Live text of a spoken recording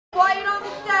Quiet on the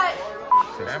set.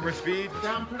 Camera speed.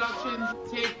 Sound production,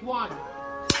 take one.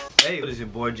 Hey, this is your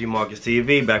boy G Marcus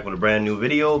TV, back with a brand new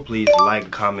video. Please like,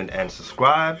 comment, and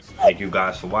subscribe. Thank you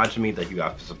guys for watching me. Thank you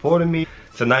guys for supporting me.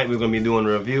 Tonight we're going to be doing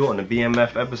a review on the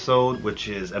BMF episode, which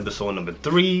is episode number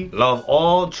 3, Love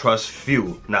All, Trust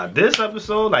Few. Now this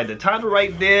episode, like the title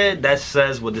right there, that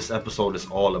says what this episode is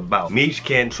all about. Meech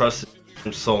can't trust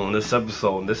his soul in this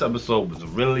episode. This episode was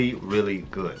really, really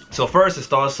good. So first it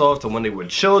starts off to when they were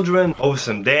children over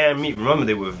some damn meat. Remember,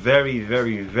 they were very,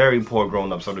 very, very poor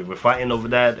grown-ups. So they were fighting over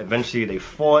that. Eventually they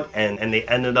fought and they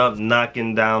ended up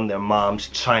knocking down their mom's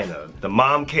china. The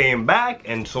mom came back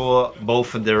and tore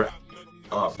both of their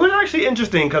up. It was actually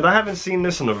interesting because I haven't seen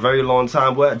this in a very long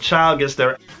time where a child gets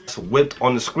their ass whipped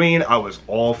on the screen. I was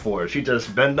all for it. She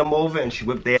just bent them over and she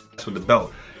whipped their ass with the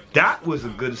belt. That was a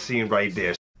good scene right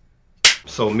there.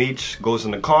 So Meech goes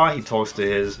in the car, he talks to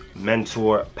his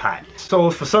mentor, Pat. So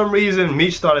for some reason,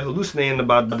 Meech started hallucinating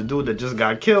about the dude that just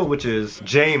got killed, which is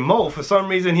J-Mo. For some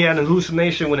reason, he had an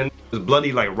hallucination when it was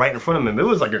bloody, like right in front of him. It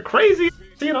was like a crazy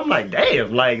scene. I'm like,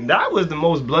 damn, like that was the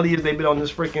most bloodiest they've been on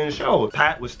this freaking show.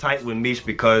 Pat was tight with Meech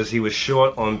because he was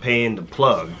short on paying the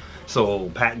plug. So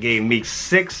Pat gave Meech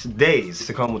 6 days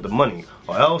to come with the money,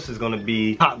 or else it's gonna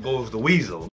be Pop Goes the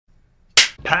Weasel.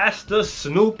 Pastor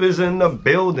Snoop is in the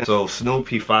building. So Snoop,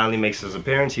 he finally makes his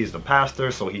appearance. He's the pastor,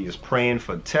 so he is praying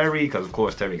for Terry, because of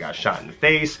course Terry got shot in the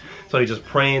face. So he's just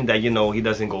praying that, you know, he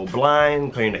doesn't go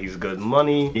blind, praying that he's good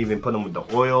money. He even put him with the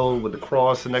oil, with the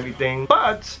cross and everything.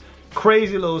 But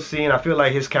crazy little scene. I feel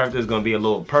like his character is gonna be a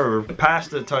little perv. The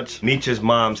pastor touched Meech's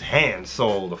mom's hand,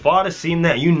 so the father seen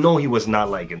that, you know he was not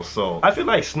liking. So I feel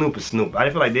like Snoop is Snoop. I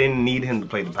feel like they didn't need him to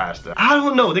play the pastor. I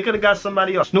don't know, they could have got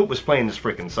somebody else. Snoop was playing this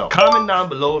freaking self. Comment down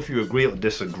below if you agree or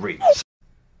disagree.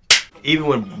 Even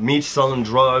with Meech selling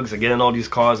drugs and getting all these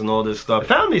cars and all this stuff, the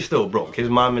family's still broke. His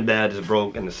mom and dad is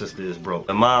broke and the sister is broke.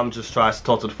 The mom just tries to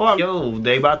talk to the father. Yo,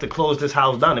 they about to close this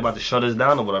house down. They about to shut us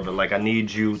down or whatever. Like, I need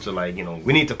you to, like, you know,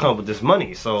 we need to come up with this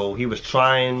money. So he was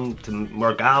trying to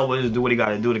work hours, do what he got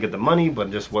to do to get the money, but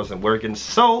it just wasn't working.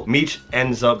 So Meech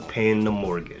ends up paying the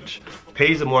mortgage.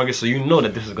 Pays the mortgage, so you know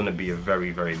that this is going to be a very,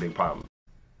 very big problem.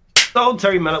 So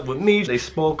Terry met up with Meech. They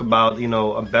spoke about, you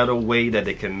know, a better way that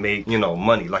they can make, you know,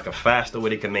 money, like a faster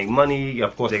way they can make money.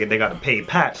 Of course, they got to pay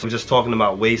Pat. So we're just talking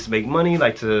about ways to make money,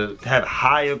 like to have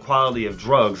higher quality of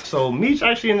drugs. So Meech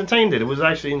actually entertained it. It was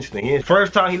actually interesting.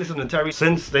 First time he listened to Terry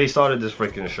since they started this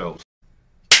freaking show.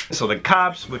 So the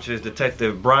cops, which is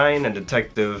Detective Brian and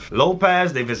Detective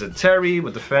Lopez, they visit Terry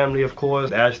with the family, of course.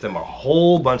 They ask them a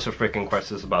whole bunch of freaking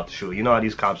questions about the shooting. You know how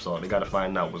these cops are. They gotta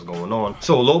find out what's going on.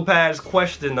 So Lopez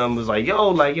questioned them, was like,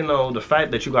 yo, like, you know, the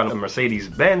fact that you got a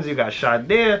Mercedes-Benz, you got shot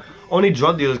there, only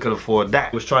drug dealers could afford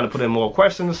that. He was trying to put in more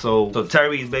questions, so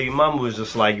Terry's baby mama was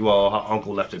just like, well, her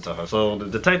uncle left it to her. So the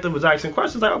detective was asking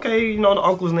questions like, okay, you know, the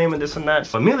uncle's name and this and that.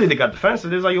 So immediately they got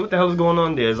defensive. They're like, yo, what the hell is going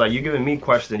on there? It's like, you're giving me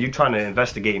questions, you're trying to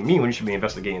investigate me when you should be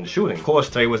investigating the shooting. Of course,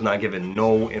 Terry was not giving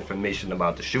no information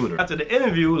about the shooter. After the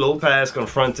interview, Lopez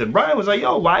confronted Brian, was like,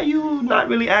 yo, why you not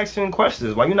really asking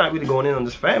questions? Why you not really going in on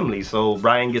this family? So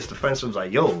Brian gets defensive, was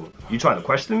like, yo, you trying to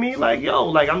question me? Like, yo,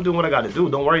 like, I'm doing what I gotta do,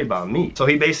 don't worry about me. So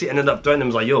he basically ended up threatening him,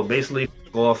 was like, yo, basically,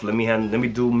 off, let me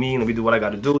do what I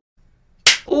gotta do.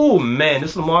 Oh man,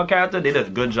 this Lamar character, they did a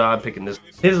good job picking this.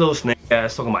 His little snake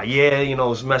ass talking about, yeah, you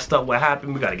know, it's messed up, what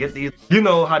happened, we gotta get these. You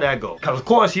know how that goes. Cause of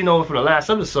course, you know, from the last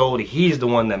episode, he's the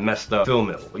one that messed up Phil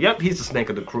Mill. Yep, he's the snake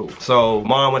of the crew. So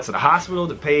mom went to the hospital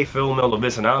to pay Phil Mill a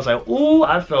visit, and I was like, ooh,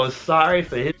 I felt sorry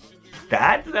for his. The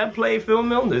actor that played Phil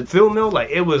Mill, like,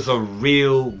 it was a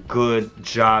real good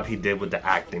job he did with the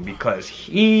acting, because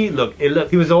he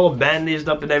was all bandaged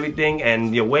up and everything,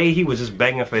 and the way he was just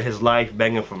begging for his life,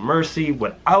 begging for mercy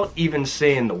without even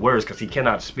saying the words, because he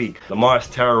cannot speak. Lamar's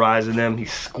terrorizing him.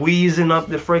 He's squeezing up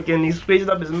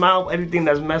his mouth, everything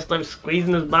that's messed up,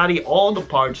 squeezing his body, all the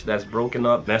parts that's broken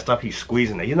up, messed up, he's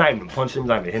squeezing it. He's not even punching him, he's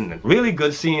not even hitting him. Really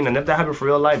good scene, and if that happened for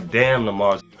real life, damn,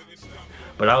 Lamar's.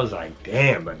 But I was like,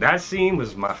 damn, but that scene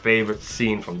was my favorite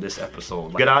scene from this episode.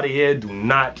 Like, get out of here, do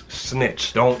not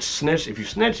snitch. Don't snitch. If you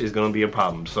snitch, it's gonna be a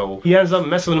problem. So he ends up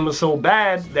messing with him so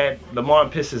bad that Lamar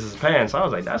pisses his pants. I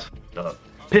was like, that's fucked up.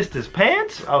 Pissed his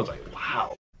pants? I was like,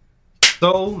 wow.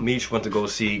 So Meech went to go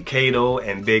see Kato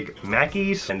and Big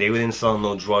Mackey's, and they didn't sell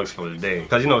no drugs for the day.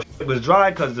 Cause you know, it was dry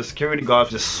because the security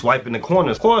guards just swiping the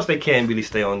corners. Of course they can't really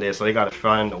stay on there, so they gotta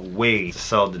find a way to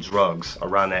sell the drugs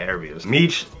around that area.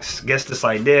 Meech gets this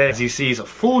idea as he sees a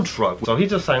food truck. So he's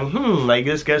just like, like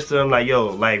this gets to him like, yo,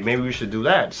 like maybe we should do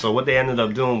that. So what they ended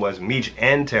up doing was Meech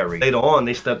and Terry. Later on,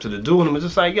 they stepped to the dude and was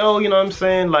just like, yo, you know what I'm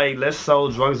saying? Like, let's sell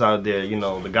drugs out there. You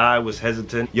know, the guy was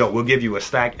hesitant. Yo, we'll give you a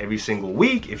stack every single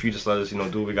week if you just let us just, you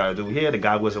know, do what we gotta do here. The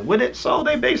guy wasn't with it, so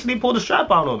they basically pulled the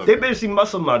strap out on him. They basically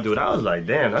muscled my dude. I was like,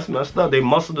 damn, that's messed up. They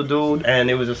muscled the dude, and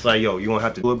it was just like, yo, you don't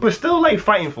have to do it. But still, like,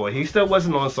 fighting for it. He still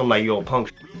wasn't on some, like, yo, punk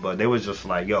shit, but they was just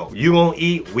like, yo, you gonna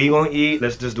eat, we gonna eat,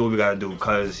 let's just do what we gotta do,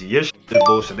 cause your shit is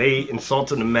bullshit. They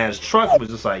insulted the man's truck. It was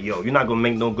just like, yo, you're not gonna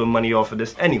make no good money off of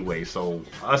this anyway, so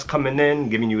us coming in,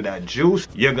 giving you that juice,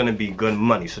 you're gonna be good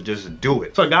money, so just do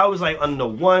it. So the guy was like, under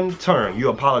one term, you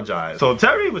apologize. So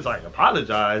Terry was like,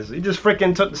 apologize? He just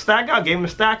freaking took the stack out, gave him the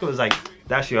stack, and was like,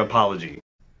 that's your apology.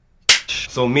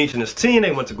 So Meech and his team,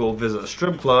 they went to go visit a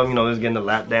strip club, you know, they was getting the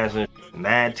lap dancing,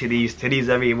 mad titties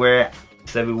everywhere,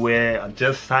 everywhere,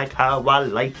 just like how I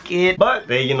like it. But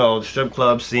they, you know, the strip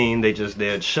club scene,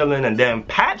 they're chilling, and then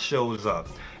Pat shows up.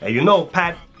 And you know,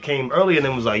 Pat came earlier and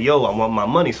then was like, yo, I want my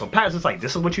money. So Pat's just like,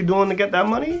 this is what you doing to get that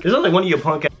money? It's not like one of your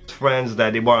punk ass friends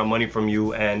that they borrow money from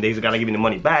you and they just gotta give you the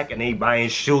money back, and they buying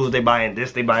shoes, they buying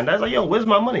this, they buying that. It's like, yo, where's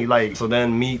my money? Like, so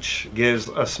then Meech gives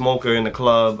a smoker in the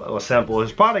club a sample of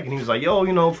his product, and he was like, yo,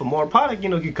 you know, for more product, you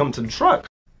know, you come to the truck.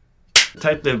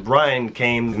 Detective Brian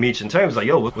came to Meech and Terry was like,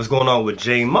 yo, what's going on with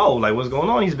J Mo? Like, what's going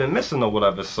on? He's been missing or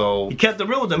whatever. So he kept it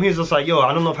real with them. He's just like, yo,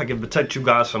 I don't know if I can protect you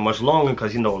guys for much longer,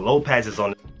 because, you know, Lopez is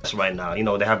on the right now. You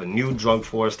know, they have a new drug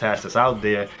force task that's out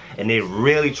there, and they're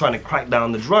really trying to crack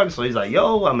down the drugs. So he's like,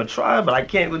 yo, I'm gonna try, but I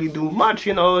can't really do much.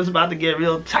 You know, it's about to get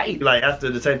real tight. Like,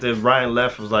 after Detective Brian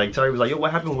left, was like, Terry was like, yo, what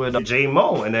happened with J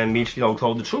Mo? And then Meech, you know,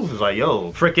 told the truth. It was like,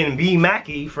 yo, freaking B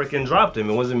Mackey freaking dropped him.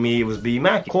 It wasn't me, it was B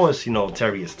Mackey. Of course, you know,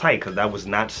 Terry is tight, because that was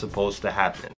not supposed to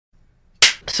happen.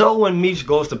 So when Meech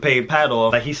goes to pay Pat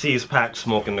off, like, he sees Pat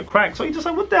smoking the crack, so he's just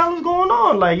like, what the hell is going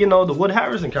on? Like, you know, the Wood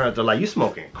Harrison character, like, you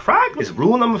smoking crack? It's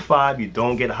rule number 5, you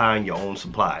don't get high on your own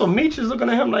supply. So Meech is looking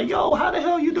at him like, yo, how the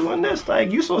hell you doing this?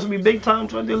 Like, you supposed to be big time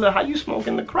drug dealer, how you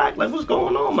smoking the crack? Like, what's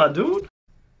going on, my dude?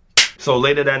 So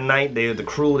later that night, the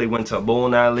crew, they went to a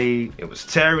bowling alley. It was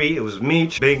Terry, it was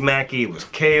Meech, Big Mackey, it was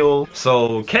KO.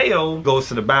 So KO goes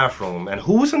to the bathroom, and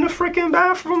who's in the freaking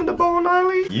bathroom in the bowling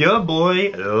alley? Your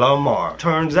boy, Lamar.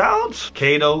 Turns out,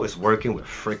 Kato is working with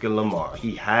freaking Lamar.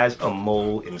 He has a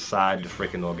mole inside the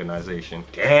freaking organization.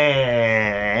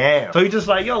 Damn. So he's just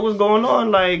like, yo, what's going on?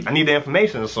 Like, I need the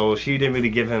information. So she didn't really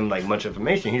give him, like, much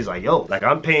information. He's like, yo, like,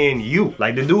 I'm paying you.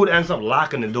 Like, the dude ends up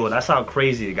locking the door. That's how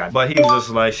crazy it got. But he was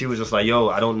just like, she was just like, yo,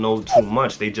 I don't know too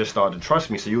much. They just started to trust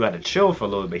me, so you gotta chill for a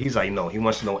little bit. He's like, no, he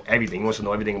wants to know everything. He wants to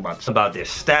know everything about their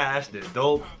stash, their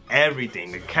dope,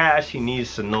 everything. The cash, he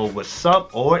needs to know what's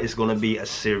up, or it's gonna be a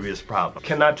serious problem.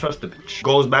 Cannot trust the bitch.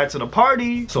 Goes back to the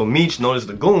party. So Meech noticed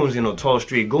the goons, you know, 12th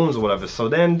Street goons or whatever. So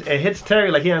then it hits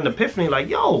Terry, like, he had an epiphany, like,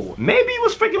 yo, maybe it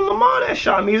was freaking Lamar that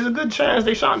shot me. There's a good chance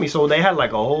they shot me. So they had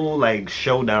like a whole like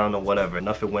showdown or whatever.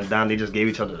 Nothing went down. They just gave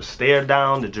each other a stare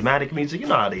down, the dramatic music. You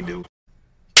know how they do.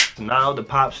 Now the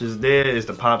pops is there, it's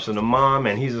the pops and the mom,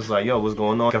 and he's just like, yo, what's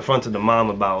going on? Confronted the mom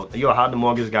about, yo, how the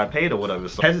mortgage got paid or whatever.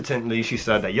 So hesitantly, she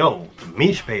said that, yo,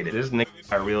 Meech paid it. This nigga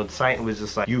got real tight and was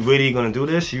just like, you really gonna do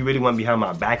this? You really want behind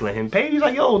my back, let him pay? He's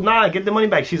like, yo, nah, get the money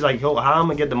back. She's like, yo, how am I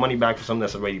gonna get the money back for something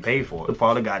that's already paid for? The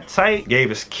father got tight, gave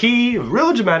his key,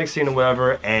 real dramatic scene or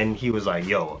whatever, and he was like,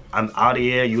 yo, I'm out of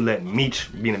here. You let Meech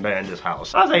be in the bed in this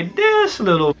house. I was like, this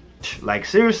little bitch. Like,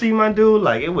 seriously, my dude?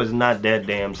 Like, it was not that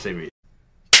damn serious.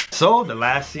 So the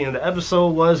last scene of the episode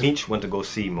was Meech went to go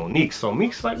see Monique. So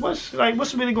Meech's like,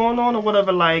 what's really going on or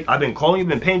whatever? Like, I've been calling you,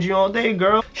 been paging you all day,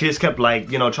 girl. She just kept like,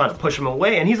 you know, trying to push him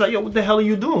away. And he's like, yo, what the hell are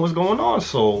you doing? What's going on?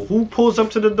 So who pulls up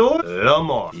to the door?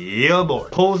 Lamar. Yeah, boy.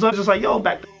 Pulls up, just like, yo,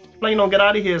 back the like, you know, get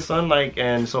out of here, son. Like,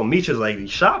 and so Meech is like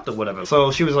shocked or whatever.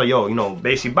 So she was like, yo, you know,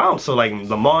 basically bounced. So like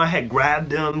Lamar had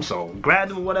grabbed him, or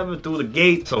whatever through the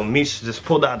gate. So Meech just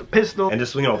pulled out the pistol and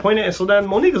just, you know, pointed. And so then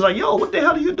Monique was like, yo, what the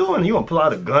hell are you doing? You gonna pull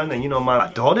out a gun and, you know,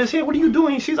 my daughter's here? What are you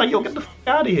doing? She's like, yo, get the f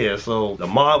out of here. So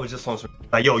Lamar was just on some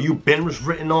like, yo, you been was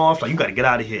written off. Like, you gotta get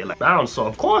out of here. Like, bound. So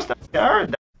of course that I heard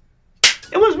that.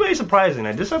 It was really surprising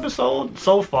that this episode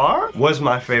so far was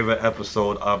my favorite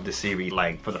episode of the series.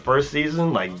 Like, for the first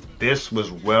season, like, this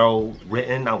was well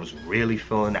written. I was really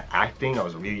feeling the acting. I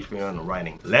was really feeling the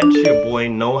writing. Let your boy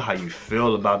know how you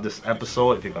feel about this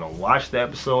episode. If you're gonna watch the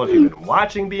episode, if you've been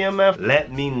watching BMF,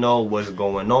 let me know what's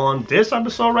going on. This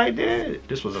episode right there,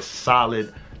 this was a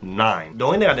solid 9. The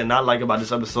only thing I did not like about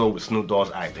this episode was Snoop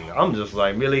Dogg's acting. I'm just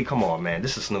like, really? Come on, man.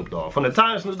 This is Snoop Dogg. From the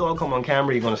time Snoop Dogg come on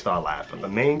camera, you're gonna start laughing. The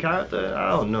main character,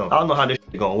 I don't know. I don't know how this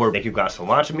is gonna work. Thank you guys for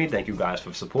watching me. Thank you guys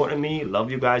for supporting me.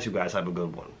 Love you guys. You guys have a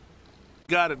good one.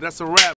 Got it. That's a wrap.